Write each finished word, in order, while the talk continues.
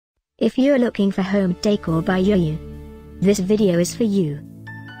If you're looking for home decor by Yoyou, this video is for you.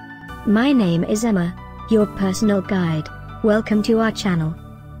 My name is Emma, your personal guide. Welcome to our channel.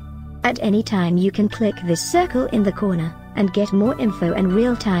 At any time you can click this circle in the corner, and get more info and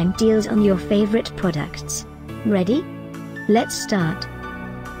real-time deals on your favorite products. Ready? Let's start.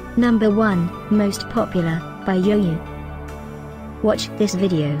 Number 1, Most Popular, by Yoyou. Watch this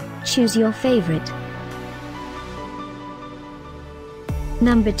video, choose your favorite.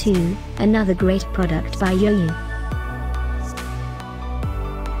 Number 2, another great product by Yoyou.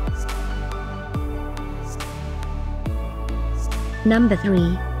 Number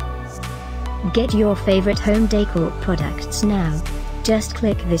 3. Get your favorite home decor products now. Just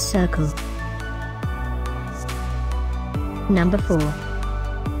click this circle. Number 4.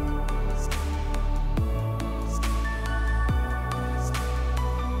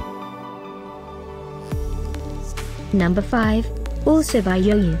 Number 5, also by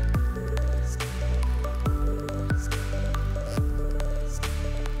Yoyou.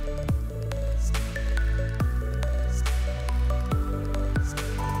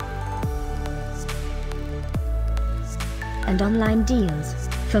 And online deals,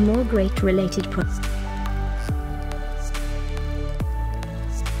 for more great related products.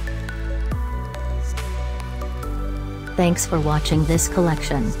 Thanks for watching this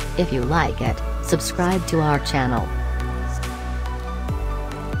collection. If you like it, subscribe to our channel.